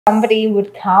somebody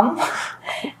would come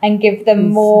and give them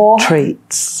more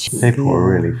treats. People were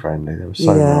really friendly. They were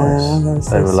so nice.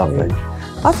 They were lovely.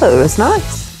 I thought it was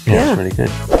nice. Yeah, it's really good.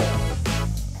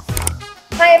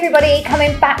 Hi everybody,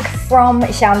 coming back from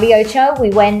Xiaoliuqiu,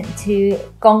 we went to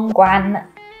Donggang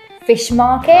Fish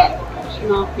Market,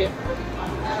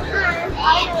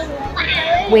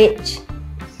 which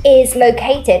is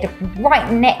located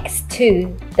right next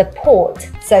to the port.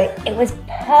 So it was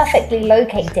perfectly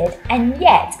located, and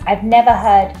yet I've never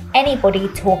heard anybody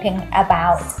talking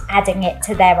about adding it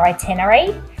to their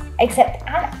itinerary except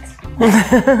Alex.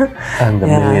 And a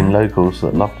million locals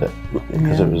that loved it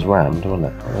because it was rammed, wasn't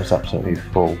it? It was absolutely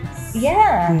full.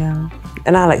 Yeah.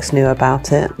 And Alex knew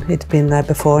about it. He'd been there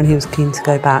before and he was keen to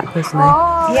go back, wasn't he?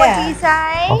 Oh, What do you say?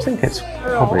 I think it's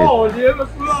probably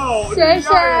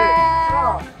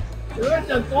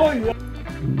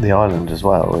the island as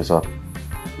well is a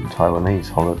Taiwanese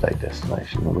holiday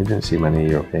destination, and we didn't see many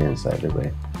Europeans there, did we?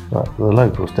 But the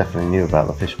locals definitely knew about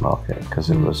the fish market because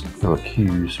there were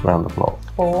queues round the block.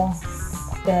 For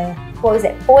the, what was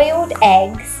it, boiled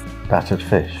eggs. Battered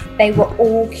fish. They were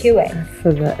all queuing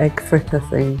For the egg fritter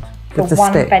thing. for With the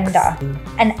one sticks. vendor.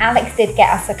 And Alex did get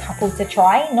us a couple to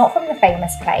try, not from the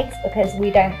famous place because we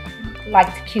don't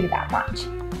like to queue that much.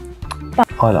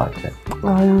 I liked it.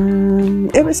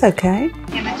 It was okay.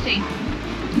 MSG.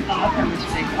 I love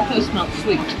MSG. I thought it smelled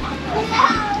sweet.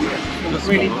 It's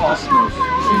really hot. Do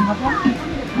you have one?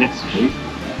 Yes, please.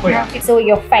 I saw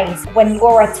your face when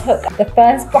Laura took the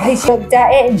first bite. She looked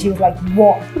at it and she was like,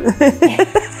 what?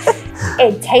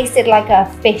 It tasted like a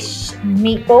fish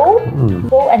meatball.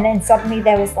 And then suddenly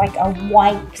there was like a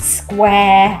white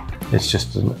square. It's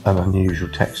just an unusual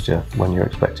texture when you're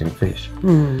expecting fish.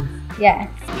 Yeah.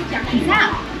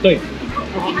 对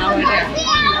No idea.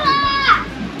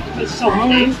 It's so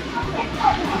nice.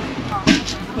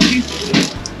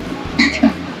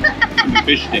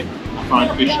 Fish stick. Fried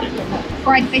fish stick.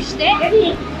 Fried fish stick.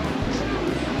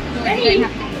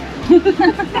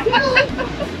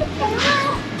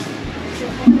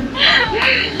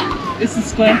 It's a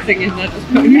square thing, isn't it? Just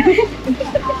putting it.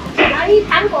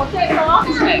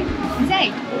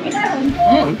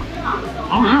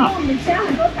 Oh yeah.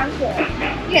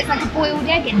 Yeah, it's like a boiled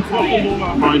egg inside.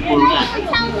 Fried boiled egg.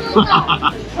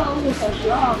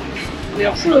 The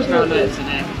opposite smell that it's an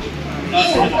egg.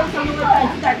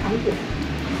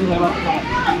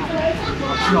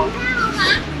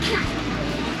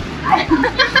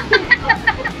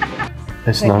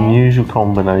 It's an unusual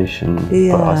combination,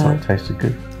 but I thought it tasted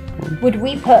good. Would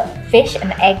we put fish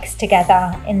and eggs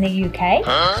together in the UK?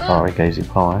 Stargazy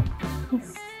pie.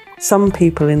 Some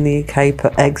people in the UK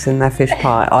put eggs in their fish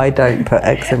pie. I don't put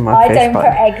eggs in my fish pie. I don't put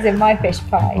eggs in my fish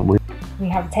pie. We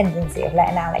have a tendency of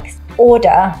letting Alex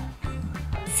order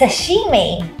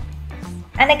sashimi.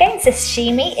 And again,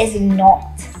 sashimi is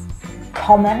not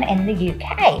common in the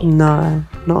UK. No,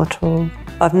 not at all.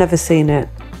 I've never seen it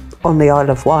on the Isle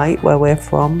of Wight, where we're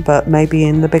from, but maybe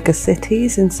in the bigger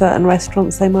cities, in certain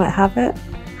restaurants, they might have it.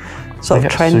 Sort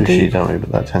of trendy. Sushi, don't we?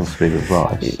 But that tends to be with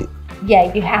rice.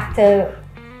 Yeah, you have to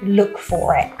look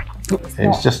for it.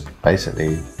 It's just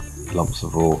basically lumps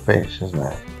of raw fish, isn't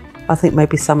it? I think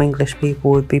maybe some English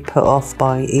people would be put off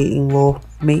by eating raw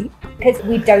meat. Because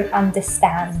we don't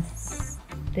understand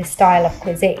the style of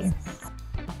cuisine.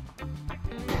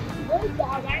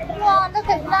 Wow, look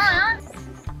at that.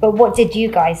 But what did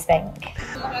you guys think?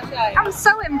 I'm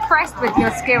so impressed with your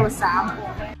skills, Sam.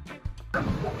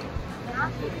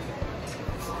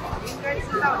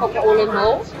 Okay, all in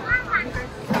all.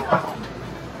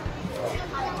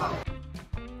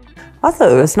 I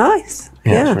thought it was nice.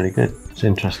 Yeah, it's really good. It's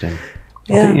interesting.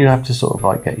 I think you have to sort of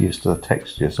like get used to the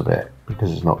textures a bit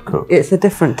because it's not cooked. It's a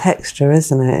different texture,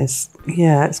 isn't it?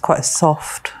 It's quite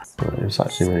soft. But it's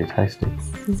actually really tasty.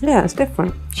 Yeah, it's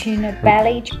different. Tuna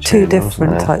belly. Two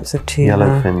different types of tuna.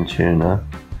 Yellowfin tuna,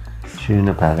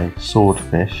 tuna belly,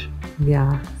 swordfish,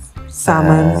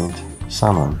 salmon. and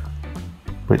salmon,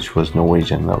 which was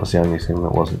Norwegian. That was the only thing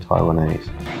that wasn't Taiwanese.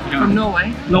 From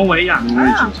Norway? Norway, yeah.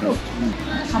 Ah, cool.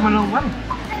 Come a long way.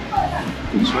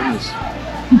 Good swimmers.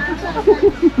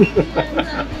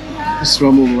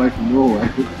 Swam all the way from Norway.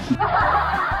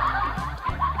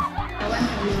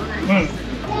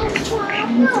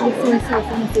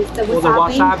 The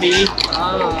wasabi.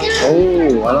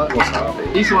 Oh, I like wasabi.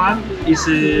 This one is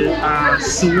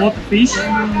swordfish.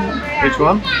 Which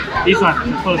one? This one,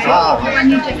 the first one. The one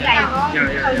you just ate.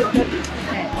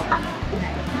 Yeah.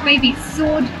 Maybe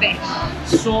swordfish.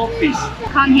 Swordfish.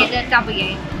 Can't hit the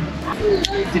W.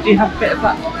 Did you have a bit of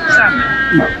that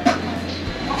salmon?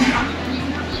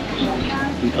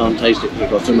 You can't taste it because I've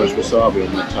got so much wasabi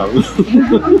on my tongue.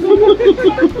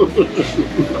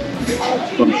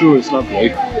 I'm sure it's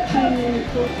lovely.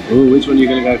 Oh, which one are you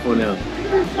going to go for now?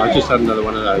 I just had another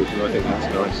one of those and I think that's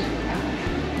nice.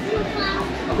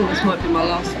 I think this might be my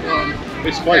last one.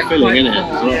 It's quite filling, isn't it?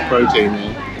 There's a lot of protein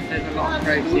there. There's a lot of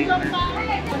protein there.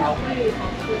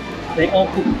 They all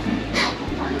cook.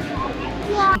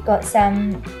 We got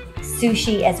some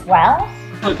sushi as well.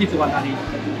 Oh, pizza one, honey.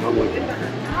 Oh,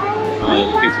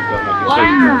 the pizza's got like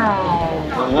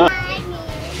a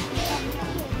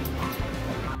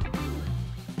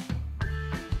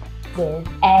With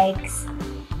eggs.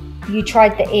 You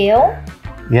tried the eel?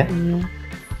 Yeah.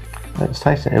 It's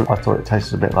tasty. I thought it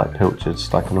tasted a bit like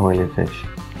pilchards, like an oily fish.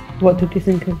 What did you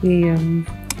think of the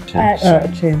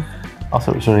urchin? I thought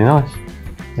it was really nice.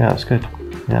 Yeah, it's good.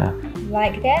 Yeah.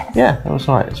 Liked it? Yeah, it was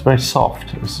right. It's very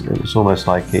soft. It was almost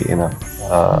like eating a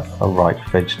ripe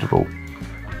vegetable.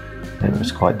 It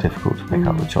was quite difficult to pick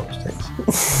up with chopsticks.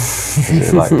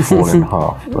 It like fall in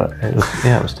half, but it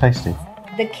was tasty.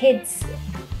 The kids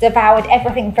devoured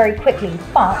everything very quickly,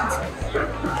 but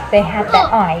they had their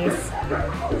eyes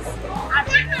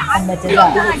on the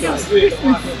dessert.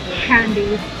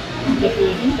 Candy.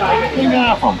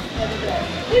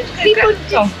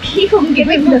 Keep on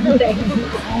giving them things.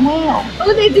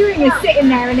 All they're doing is sitting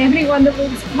there and everyone that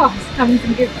walks past comes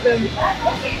and gives them.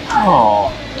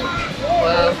 Oh.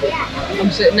 Well,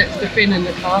 I'm sitting next to Finn in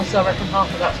the car, so I reckon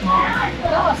half of that's mine.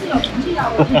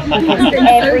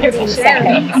 Every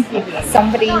second,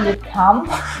 somebody would come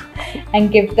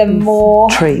and give them more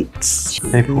treats.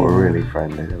 People were really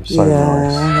friendly. They were so Yeah,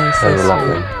 nice. they They were were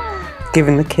lovely.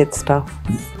 Giving the kids stuff.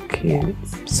 Cute.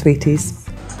 Sweeties.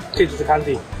 Kids the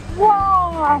candy.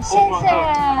 Wow, 谢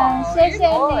谢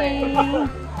你.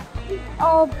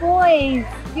 Oh boys,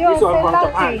 you are so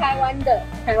lucky. 台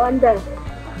湾的，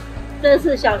这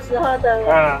是小时候的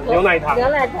牛奶糖。牛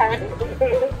奶糖。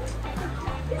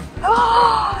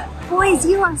Boys,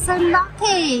 you are so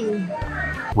lucky.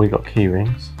 We got key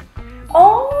rings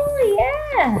Oh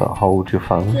yeah. that hold your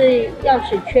phone. 是钥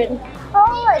匙圈。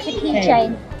Oh, it's a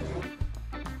keychain.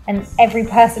 And every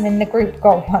person in the group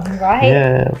got one, right?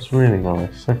 Yeah, it was really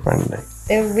nice. So friendly.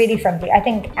 They were really friendly. I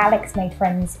think Alex made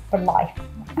friends for life.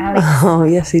 Alex, Oh,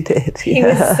 yes, he did. he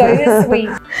was so sweet.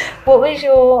 What was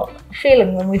your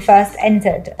feeling when we first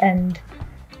entered and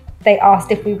they asked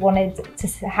if we wanted to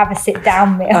have a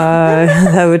sit-down meal?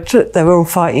 They were all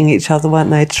fighting each other,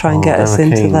 weren't they, to try and get They us were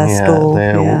into keen, their stall.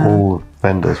 All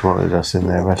vendors wanted us in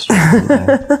their restaurant. Didn't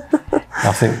they?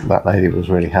 I think that lady was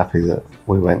really happy that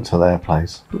we went to their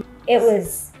place. It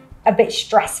was a bit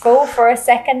stressful for a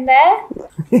second there.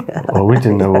 Well, we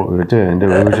didn't know what we were doing, did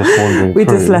we? We were just wandering We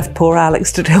through. just left poor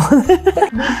Alex to deal with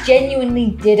it. We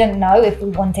genuinely didn't know if we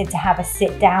wanted to have a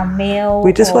sit-down meal.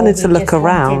 We just or wanted to we look just wanted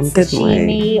around, didn't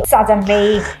we? sashimi.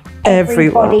 Suddenly,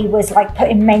 Everyone. everybody was like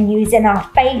putting menus in our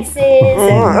faces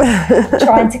and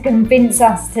trying to convince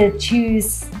us to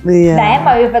choose them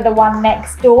over the one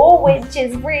next door, which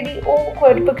is really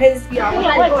awkward because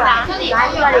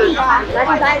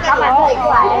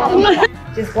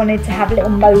just wanted to have a little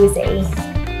mosey.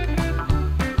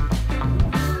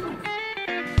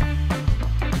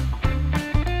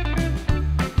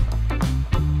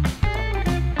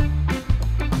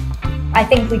 I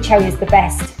think we chose the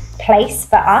best place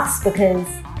for us because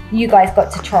you guys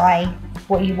got to try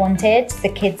what you wanted. The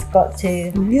kids got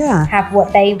to have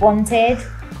what they wanted.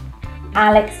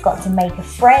 Alex got to make a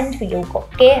friend. We all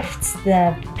got gifts.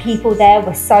 The people there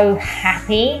were so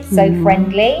happy, so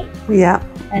friendly. Yeah.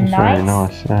 And It was nice. really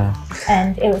nice, yeah.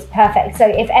 And it was perfect. So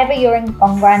if ever you're in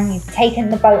Donggang, you've taken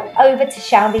the boat over to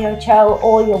Xiaoliuqiu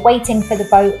or you're waiting for the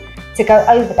boat to go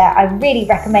over there, I really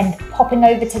recommend popping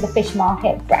over to the fish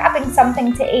market, grabbing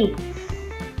something to eat.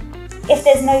 If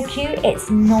there's no queue, it's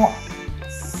not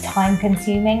time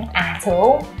consuming at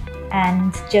all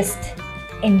and just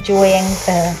enjoying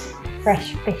the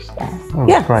fresh fish there. Oh, it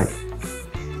was great.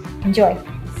 Enjoy.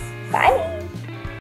 Bye.